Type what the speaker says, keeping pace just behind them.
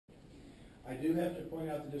I do have to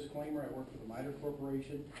point out the disclaimer. I work for the MITRE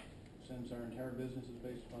Corporation. Since our entire business is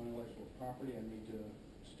based upon intellectual property, I need to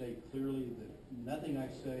state clearly that nothing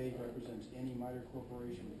I say represents any MITRE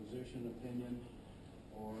Corporation position, opinion,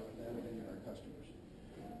 or that of any of our customers.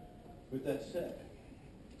 With that said,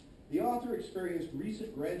 the author experienced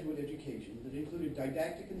recent graduate education that included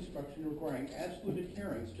didactic instruction requiring absolute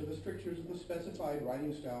adherence to the strictures of the specified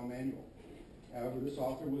writing style manual. However, this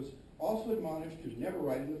author was also admonished to never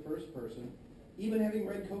write in the first person, even having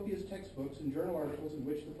read copious textbooks and journal articles in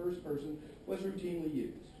which the first person was routinely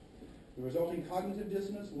used. The resulting cognitive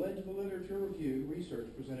dissonance led to the literature review research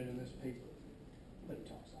presented in this paper. Nobody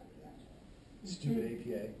talks like that. Stupid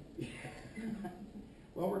APA.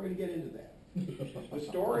 Well, we're going to get into that. The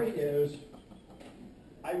story is,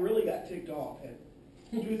 I really got ticked off at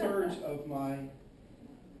 2/3 of my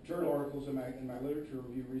journal articles in my literature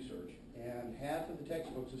review research, and half of the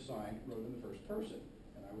textbooks assigned wrote in the first person,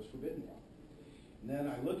 and I was forbidden from. And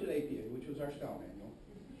then I looked at APA, which was our style manual,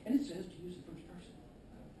 and it says to use the first person.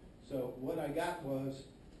 So what I got was,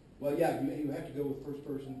 well, yeah, you have to go with first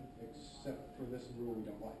person, except for this rule we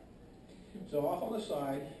don't like. So off on the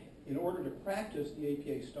side, in order to practice the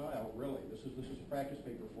APA style, really, this was a practice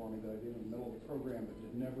paper for me that I did in the middle of the program, but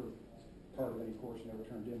it never, part of any course, never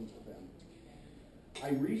turned in with them. I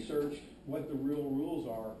researched what the real rules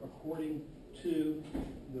are according to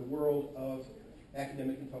the world of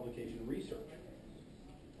academic and publication research.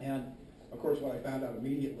 And, of course, what I found out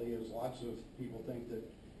immediately is lots of people think that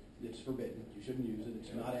it's forbidden. You shouldn't use it.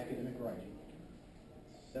 It's not academic writing.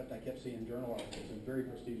 Except I kept seeing journal articles and very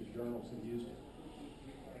prestigious journals that used it.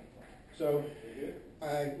 So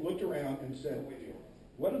I looked around and said,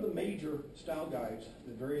 what are the major style guides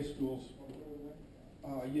that various schools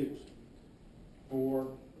use?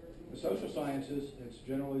 For the social sciences, it's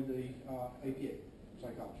generally the APA,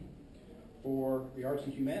 psychology. For the arts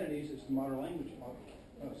and humanities, it's the Modern Language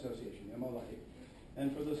Association, the MLA.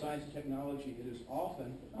 And for the science and technology, it is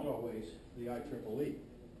often, not always, the IEEE.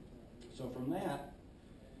 So from that,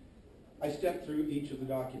 I stepped through each of the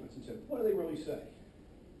documents and said, what do they really say?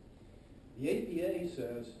 The APA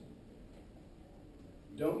says,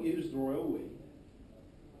 don't use the royal we,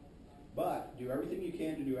 but do everything you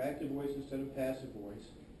can to do active voice instead of passive voice.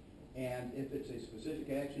 And if it's a specific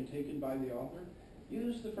action taken by the author,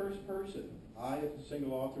 use the first person. I if it's a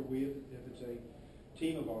single author, we if it's a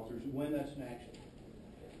team of authors, when that's an action.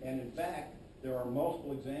 And in fact, there are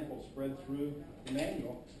multiple examples spread through the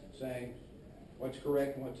manual saying what's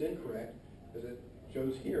correct and what's incorrect, because it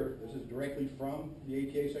shows here, this is directly from the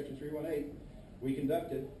APA Section 318, we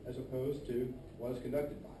conducted as opposed to was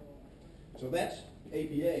conducted by. So that's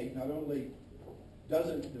APA not only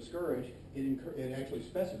doesn't discourage, it actually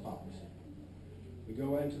specifies. We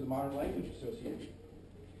go into the Modern Language Association.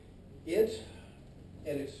 It's,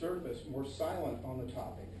 at its surface, more silent on the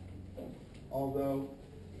topic, although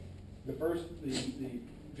the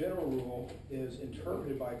general rule is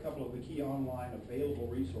interpreted by a couple of the key online available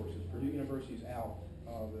resources. Purdue University's out,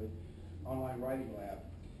 the online writing lab,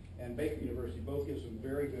 and Baker University both give some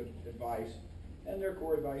very good advice. And their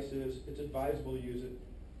core advice is it's advisable to use it,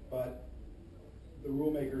 but the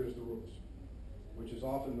rulemaker is the rules, which is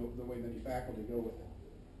often the way many faculty go with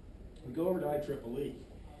it. We go over to IEEE.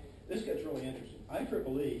 This gets really interesting.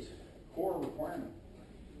 IEEE's core requirement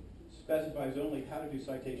specifies only how to do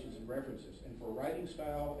citations and references. And for writing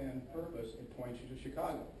style and purpose, it points you to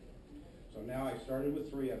Chicago. So now I started with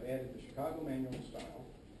 3. I've added the Chicago Manual of Style,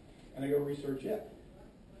 and I go research it.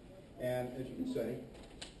 And as you can say,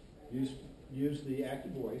 use the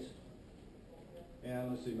active voice.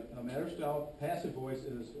 And let's see, a matter of style, passive voice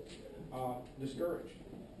is discouraged.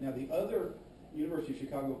 Now the other University of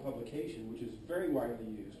Chicago publication, which is very widely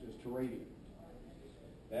used, is Teradium.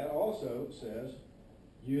 That also says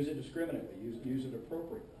use it discriminately, use it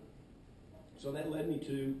appropriately. So that led me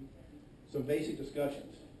to some basic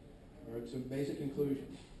discussions, or some basic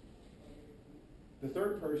conclusions. The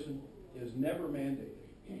third person is never mandated.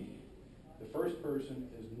 The first person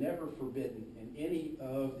is never forbidden in any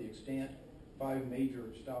of the extant 5 major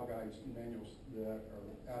style guides and manuals that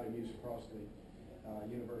are out in use across the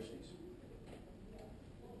universities.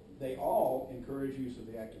 They all encourage use of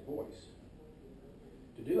the active voice.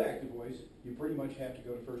 To do active voice, you pretty much have to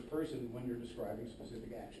go to first person when you're describing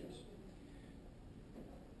specific actions.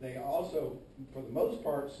 They also, for the most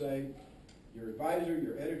part, say your advisor,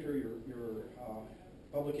 your editor, your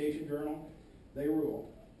publication journal, they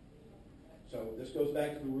rule. So this goes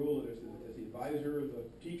back to the rule that if the advisor or the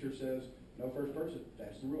teacher says no first person,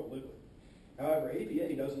 that's the rule, live with it. However,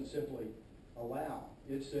 APA doesn't simply allow.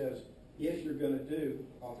 It says if you're going to do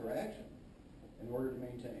author action, in order to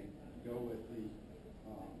maintain, go with the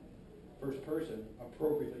first person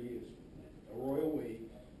appropriately used. A royal we,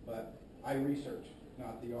 but I researched,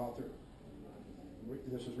 not the author.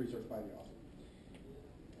 This was researched by the author.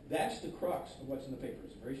 That's the crux of what's in the paper.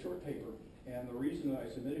 It's a very short paper, and the reason that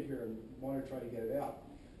I submitted here and want to try to get it out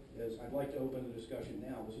is I'd like to open the discussion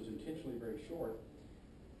now. This is intentionally very short.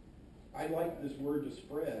 I'd like this word to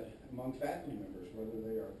spread among faculty members, whether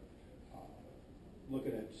they are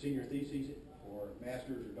looking at senior theses or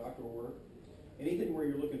master's or doctoral work, anything where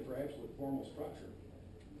you're looking for absolute formal structure.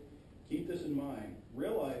 Keep this in mind.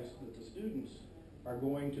 Realize that the students are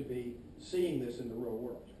going to be seeing this in the real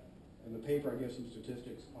world. In the paper, I give some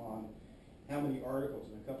statistics on how many articles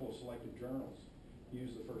in a couple of selected journals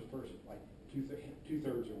use the first person, like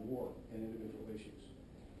two-thirds or more in individual issues.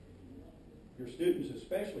 Your students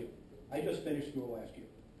especially, I just finished school last year.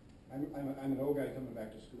 I'm an old guy coming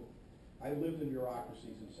back to school. I lived in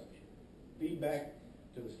bureaucracies and such. Feedback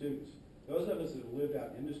to the students. Those of us that have lived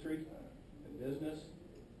out in industry and business,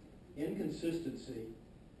 inconsistency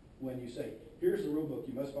when you say, here's the rule book,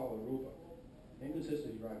 you must follow the rule book.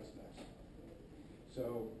 Inconsistency drives us nuts.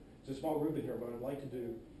 So it's a small group in here. What I'd like to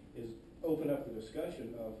do is open up the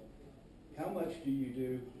discussion of how much do you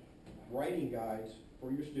do writing guides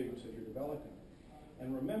for your students as you're developing them.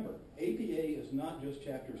 And remember, APA is not just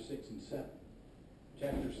chapters 6 and 7.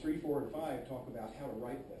 Chapters 3, 4, and 5 talk about how to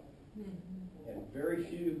write well. Mm-hmm. And very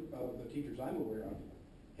few of the teachers I'm aware of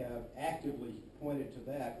have actively pointed to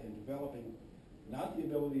that in developing not the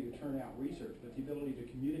ability to turn out research, but the ability to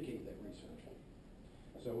communicate that research.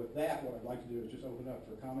 So with that, what I'd like to do is just open up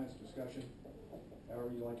for comments, discussion, however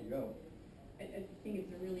you'd like to go. I think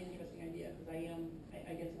it's a really interesting idea because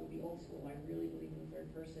I guess it would be old school. I really believe in the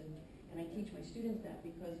third person. And I teach my students that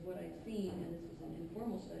because what I've seen, and this was an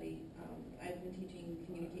informal study, I've been teaching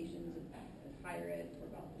communications at higher ed for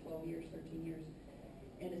about 12 years, 13 years.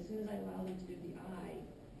 And as soon as I allow them to do the I,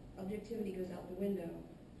 objectivity goes out the window.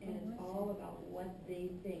 And it's all about what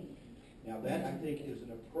they think. Now that, I think, is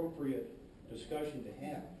an appropriate discussion to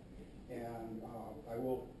have. And I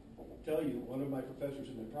will tell you, one of my professors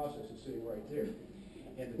in the process is sitting right there.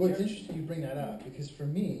 And well, it's interesting you bring that up, because for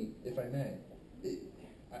me, if I may,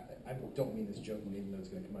 I don't mean this jokingly, even though it's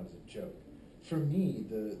going to come out as a joke. For me,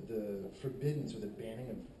 the forbiddance or the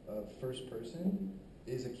banning of first person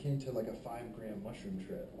is akin to like a 5-gram mushroom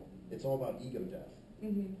trip. It's all about ego death.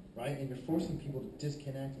 Mm-hmm. Right? And you're forcing people to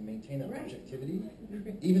disconnect and maintain that objectivity,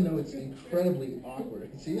 even though it's incredibly awkward.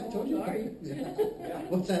 See, I told you. Sorry. Yeah.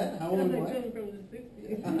 What's that? How old am I? From the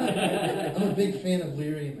 60s. I'm a big fan of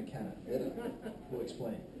Leary and McKenna. We'll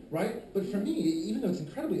explain. Right? But for me, even though it's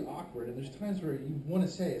incredibly awkward, and there's times where you want to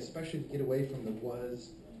say, especially to get away from the was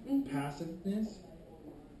passiveness,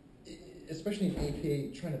 especially in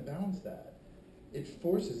APA, trying to balance that, it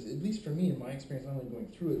forces, at least for me in my experience, not only going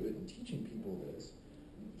through it, but in teaching people this,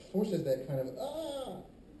 forces that kind of,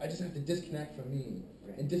 I just have to disconnect from me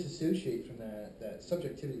and disassociate from that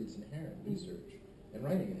subjectivity that's inherent in research and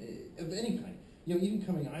writing of any kind. You know,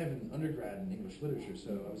 even I have an undergrad in English literature,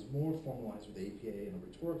 so I was more formalized with APA in a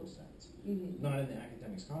rhetorical sense, not in the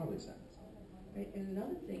academic scholarly sense. Right, and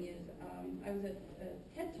another thing is, I was at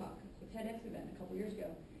a TED Talk, a TEDx event a couple years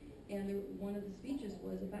ago, and one of the speeches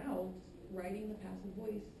was about writing the passive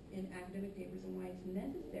voice in academic papers and why it's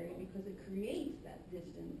necessary, because it creates that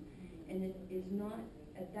distance, and it is not,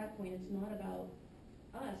 at that point, it's not about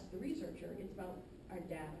us, the researcher, it's about our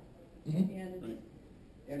data. And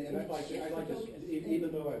And I'd like to,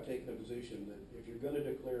 even though I've taken the position that if you're going to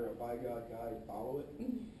declare a by God guide, follow it.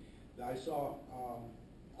 I saw,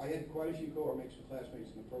 I had quite a few cohort mates and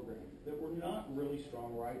classmates in the program that were not really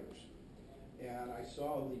strong writers. And I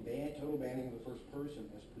saw the total banning of the first person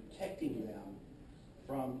as protecting them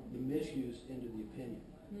from the misuse into the opinion.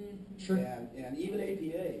 Sure. And even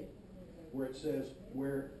APA, where it says,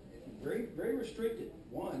 where very, very restricted.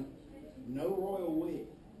 One, no royal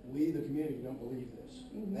we the community don't believe this.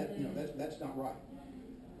 That's not right.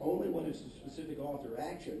 Only when it's a specific author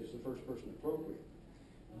action is the first person appropriate.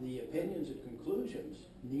 The opinions and conclusions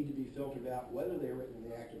need to be filtered out, whether they're written in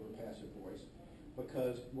the active or passive voice,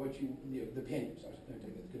 because the opinions, I was going to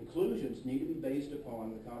take it, the conclusions need to be based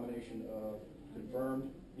upon the combination of confirmed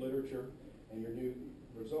literature and your new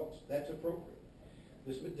results. That's appropriate.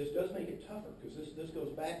 This does make it tougher, because this goes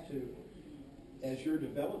back to, as you're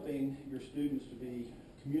developing your students to be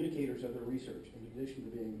communicators of their research, in addition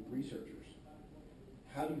to being researchers,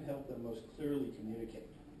 how do you help them most clearly communicate?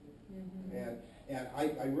 And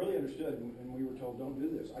I really understood, when we were told don't do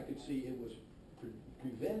this, I could see it was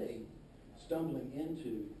preventing stumbling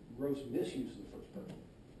into gross misuse of the first person.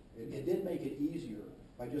 It did make it easier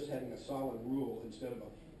by just having a solid rule instead of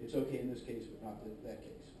it's okay in this case, but not that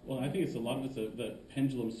case. Well, I think it's a lot of it's the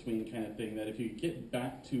pendulum swing kind of thing, that if you get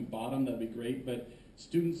back to bottom, that'd be great, but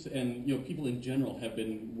students and people in general have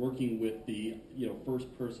been working with the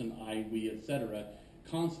first person, I, we, etc.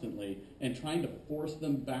 constantly, and trying to force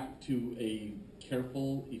them back to a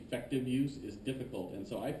careful, effective use is difficult. And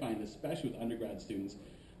so I find, especially with undergrad students,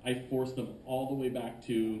 I force them all the way back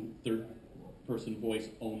to third person voice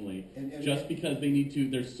only, just because they need to.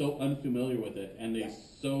 They're so unfamiliar with it, and it's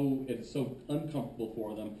so uncomfortable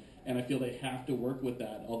for them. And I feel they have to work with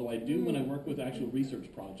that. Although I do, when I work with actual research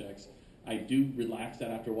projects, I do relax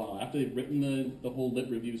that after a while. After they've written the whole lit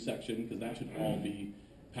review section, because that should all be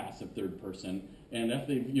passive third person, and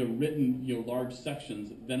after they've written large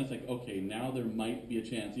sections, then it's like, okay, now there might be a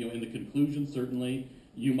chance. In the conclusion, certainly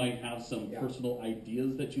you might have some personal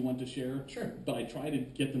ideas that you want to share. Sure. But I try to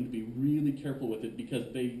get them to be really careful with it,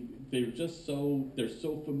 because they're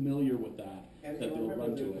so familiar with that And that they'll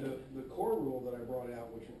run to it. The core rule that I brought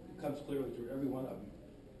out, which comes clearly through every one of them,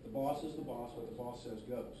 the boss is the boss. What the boss says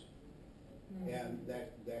goes. And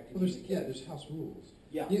that can there's house rules.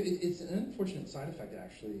 Yeah. It's an unfortunate side effect,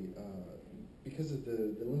 actually, because of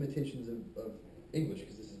the limitations of English,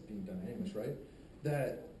 because this is being done in English, right?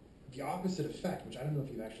 That the opposite effect, which I don't know if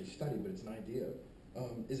you've actually studied, but it's an idea,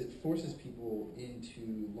 is it forces people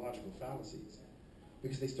into logical fallacies,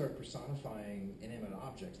 because they start personifying inanimate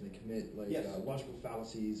objects, and they commit logical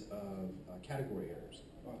fallacies of category errors,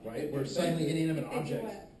 right? Where suddenly inanimate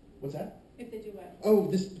objects. What's that? If they do what? Oh,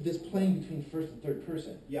 this playing between first and third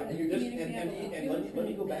person. Yeah, and let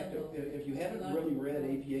me go back to, if you haven't really read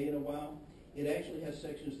APA in a while, it actually has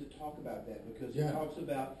sections that talk about that, because it talks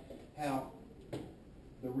about how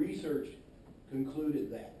the research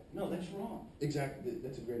concluded that. No, that's wrong. Exactly,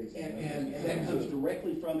 that's a great example. And that comes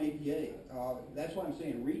directly from APA. That's why I'm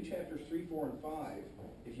saying read chapters 3, 4, and 5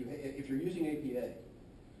 if you're using APA.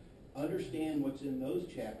 Understand what's in those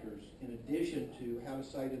chapters in addition to how to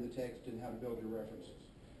cite in the text and how to build your references.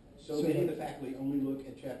 So many of the faculty only look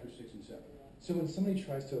at chapters 6 and 7. So when somebody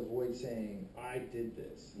tries to avoid saying, I did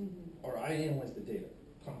this, or I analyzed the data,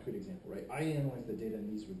 concrete example, right? I analyzed the data and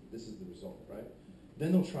this is the result, right?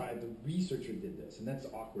 Then they'll try, the researcher did this, and that's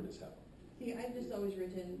awkward as hell. See, I've just always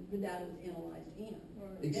written the data was analyzed and.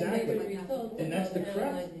 Exactly. And that's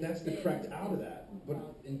the correct out of that. But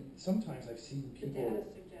sometimes I've seen The people. data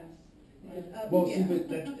suggests. Well, see,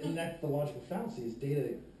 but that's the logical fallacy is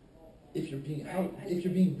data. If you're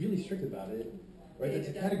being really strict about it, right? That's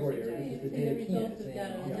a category error because the data can't.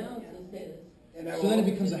 So then it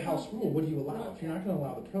becomes a house rule. What do you allow? If you're not going to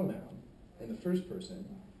allow the pronoun in the first person,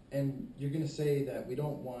 and you're going to say that we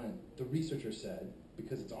don't want the researcher said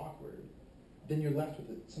because it's awkward, then you're left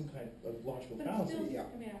with some kind of logical fallacy.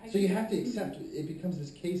 So you have to accept. It becomes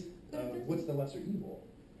this case of what's the lesser evil.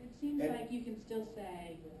 It seems like you can still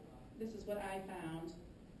say, this is what I found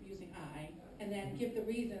using I, and then give the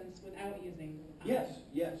reasons without using I.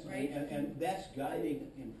 Yes, Right? and that's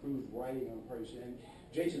guiding improved writing on the part. And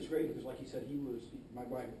Jason's great because, like he said, my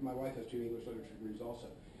wife has 2 English literature degrees also.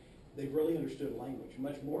 They've really understood language,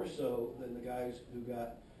 much more so than the guys who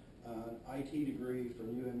got an IT degree from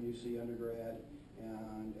UMUC undergrad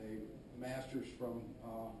and a master's from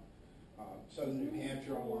Southern New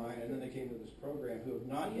Hampshire online, and then they came to this program who have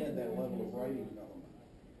not had that level of writing development.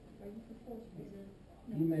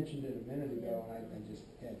 You mentioned it a minute ago, and I just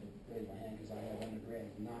had to raise my hand because I have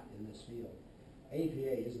undergrad not in this field.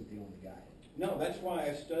 APA isn't the only guide. No, that's why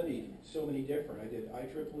I studied so many different. I did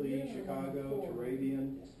IEEE, Chicago,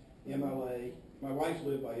 Turabian, MLA. My wife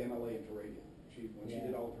lived by MLA in Turabian. When she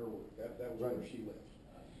did all of her work, that was where she lived.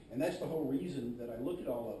 And that's the whole reason that I looked at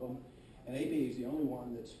all of them, and APA is the only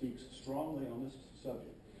one that speaks strongly on this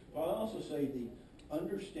subject. But I'll also say the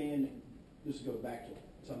understanding, this goes back to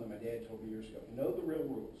something my dad told me years ago, know the real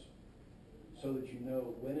rules so that you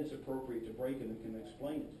know when it's appropriate to break them and can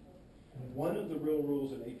explain it. One of the real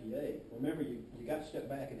rules in APA, remember you got to step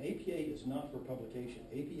back, and APA is not for publication.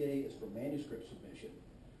 APA is for manuscript submission.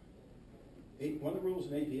 One of the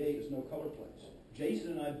rules in APA is no color plates.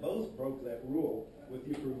 Jason and I both broke that rule with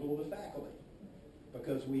the approval of the faculty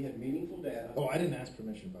because we had meaningful data. Oh, I didn't ask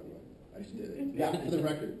permission, by the way. I just did it. Yeah. For the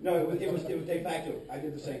record. No, it was de facto. I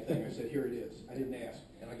did the same thing. I said, here it is. I didn't ask.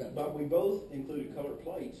 And I got it. But we both included color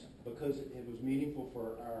plates because it was meaningful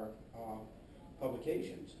for our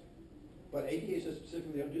publications. But APA says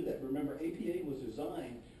specifically don't do that. Remember, APA was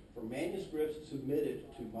designed for manuscripts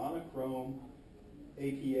submitted to monochrome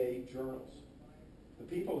APA journals. The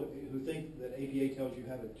people who think that APA tells you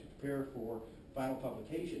how to prepare for final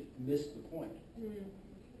publication missed the point.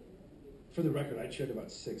 For the record, I chaired about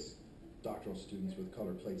 6 doctoral students with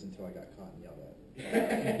color plates until I got caught and yelled at.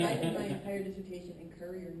 I did my entire dissertation in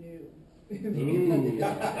Courier New. Ooh,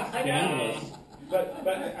 scandalous. But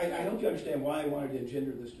I hope you understand why I wanted to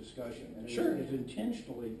engender this discussion. And Sure. It's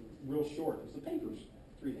intentionally real short, because the paper's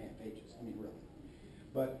 3.5 pages, I mean, really.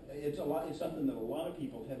 But it's something that a lot of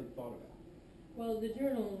people haven't thought about. Well, the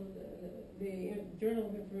Journal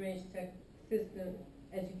of Information Tech System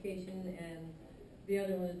Education, and the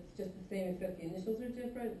other one is just the same except the initials are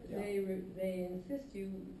different. Yeah. They insist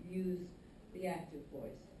you use the active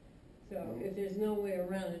voice. So Mhm. if there's no way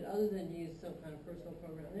around it other than use some kind of personal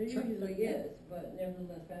program, there Sure. usually is, but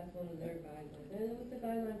nevertheless, that's one of their guidelines. And it was the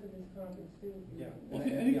guidelines of this conference too. Yeah. Well, I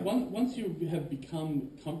think once you have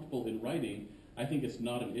become comfortable in writing, I think it's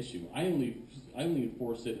not an issue. I only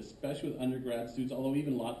enforce it, especially with undergrad students, although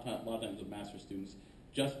even a lot of times with master students,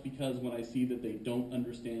 just because when I see that they don't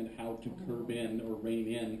understand how to curb in or rein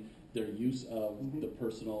in their use of the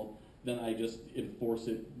personal, then I just enforce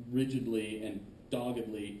it rigidly and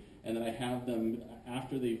doggedly, and then I have them,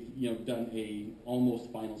 after they've done a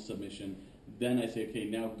almost final submission, then I say, okay,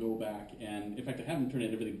 now go back, and in fact I have them turn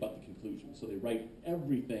in everything but the conclusion. So they write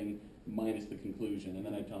everything minus the conclusion, and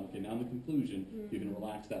then I tell them, okay, now in the conclusion, you can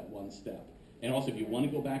relax that one step. And also, if you want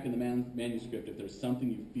to go back in the manuscript, if there's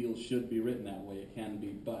something you feel should be written that way, it can be,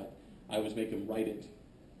 but I always make them write it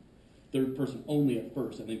third person only at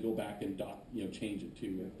first, and then go back and change it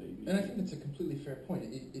too if they need. And I think that's a completely fair point.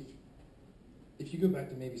 If you go back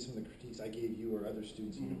to maybe some of the critiques I gave you or other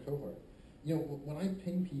students in your cohort, when I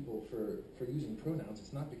ping people for using pronouns,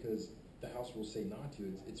 it's not because the house rules say not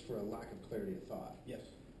to. It's for a lack of clarity of thought. Yes.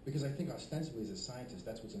 Because I think ostensibly as a scientist,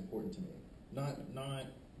 that's what's important to me. Not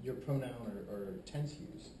your pronoun or tense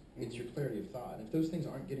use. It's your clarity of thought. And if those things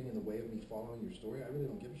aren't getting in the way of me following your story, I really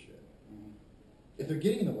don't give a shit. If they're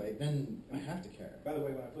getting in the way, then I have to care. By the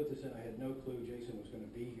way, when I put this in, I had no clue Jason was going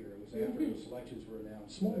to be here. It was after the selections were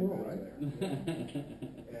announced. Small that I world, got right?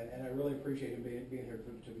 there. and I really appreciate him being here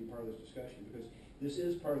to be part of this discussion, because this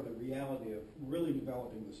is part of the reality of really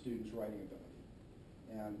developing the student's writing ability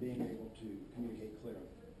and being able to communicate clearly.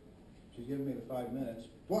 She's given me the 5 minutes.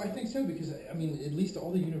 Well, I think so, because at least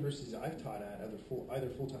all the universities I've taught at, either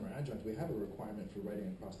full-time or adjunct, we have a requirement for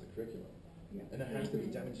writing across the curriculum. Yeah. And it has to be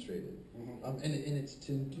demonstrated. And it's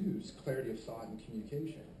to induce clarity of thought and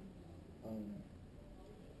communication.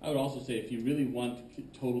 I would also say, if you really want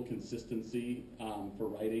total consistency for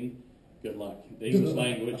writing, good luck. The English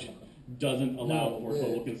language doesn't allow for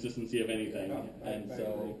total consistency of anything.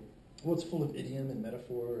 Well, it's full of idiom and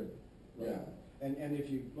metaphor. And if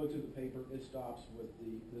you look through the paper, it stops with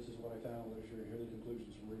this is what I found in literature, here are the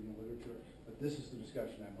conclusions from reading literature. But this is the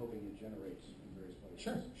discussion I'm hoping it generates in various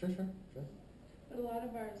places. Sure. But a lot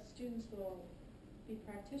of our students will be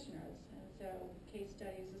practitioners, and so case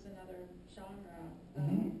studies is another genre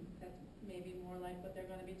that's maybe more like what they're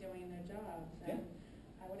going to be doing in their jobs. And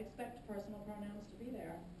I would expect personal pronouns to be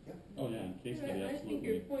there. Oh yeah, case study, I think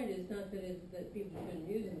your absolutely. point is not that people shouldn't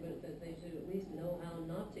use them, but that they should at least know how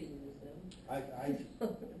not to use them.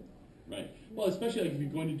 Right. Well, especially like if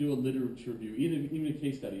you're going to do a literature review, even a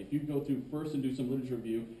case study. If you go through first and do some literature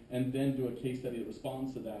review, and then do a case study that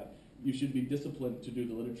responds to that, you should be disciplined to do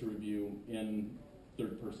the literature review in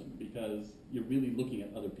third person, because you're really looking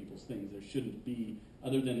at other people's things. There shouldn't be,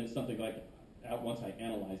 other than it's something like, once I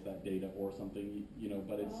analyze that data or something,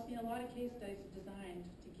 but it's... Well, a lot of case studies are designed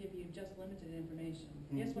to give you just limited information.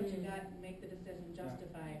 Guess what you got, and make the decision,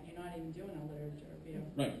 justify it. You're not even doing a literature review.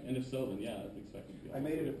 Right, and if so, then yeah, I'd expect it to be... I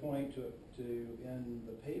made it a point to in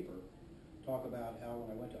the paper, talk about how when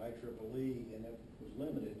I went to IEEE and it was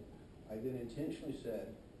limited, I then intentionally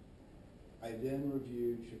said, I then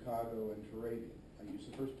reviewed Chicago and Turabian. I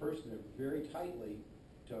used the first person there very tightly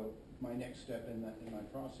to my next step in my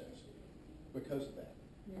process because of that,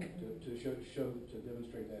 to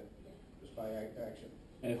demonstrate that just by action.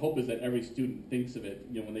 And the hope is that every student thinks of it,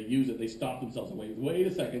 when they use it, they stop themselves and wait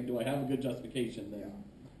a second, do I have a good justification then? Yeah.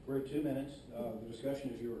 We're at 2 minutes. The discussion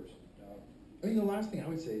is yours. The last thing I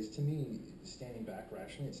would say is, to me, standing back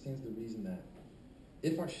rationally, it stands to the reason that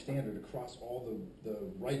if our standard across all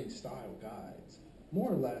the writing style guides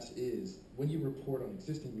more or less is when you report on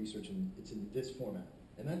existing research and it's in this format,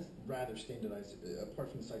 and that's rather standardized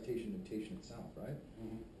apart from the citation notation itself, right?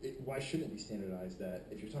 Why shouldn't it be standardized that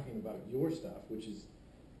if you're talking about your stuff, which is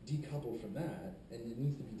decoupled from that, and it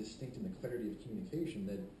needs to be distinct in the clarity of communication,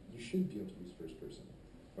 that you should be able to use first person,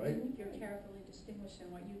 right? If you're carefully distinguishing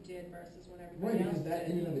what you did versus what everybody Right, else because that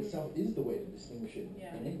did. in and of itself is the way to distinguish it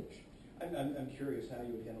in English. I'm curious how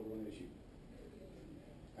you would handle one issue.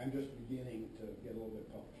 I'm just beginning to get a little bit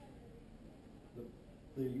published.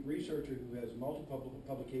 The researcher who has multiple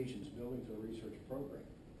publications building to a research program,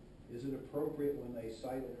 is it appropriate when they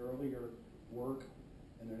cite an earlier work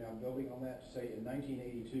and they're now building on that, to say in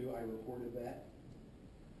 1982 I reported that?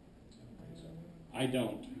 I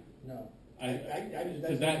don't. No. I just,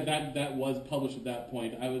 Because that was published at that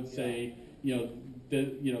point. I would say, I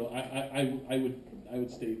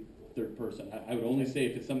would stay third person. I would only say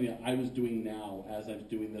if it's something that I was doing now as I'm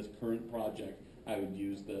doing this current project, I would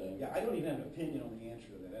use the. Yeah, I don't even have an opinion on the answer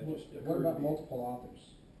to that. That just What occurred about to me. multiple authors?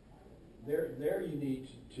 There you need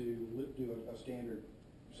to do a standard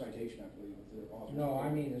citation, I believe, with the authors. No, I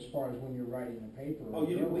mean as far as when you're writing a paper. Oh,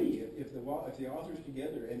 you do we. If the authors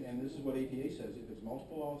together, and this is what APA says, if it's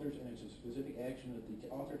multiple authors and it's a specific action that the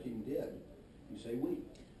author team did, you say we.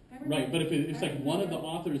 Right, but if it's like one of the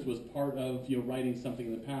authors was part of writing something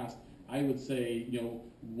in the past, I would say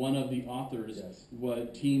one of the authors Yes. was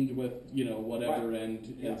teamed with whatever Right. and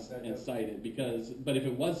Yeah, and cited but if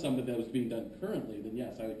it was something that was being done currently, then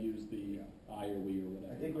yes, I would use the I or we or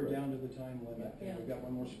whatever. I think we're down to the time limit. Yeah. We've got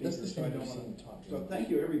one more speaker. That's the so I thing don't I've wanna- seen talking. So thank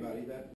you, everybody. That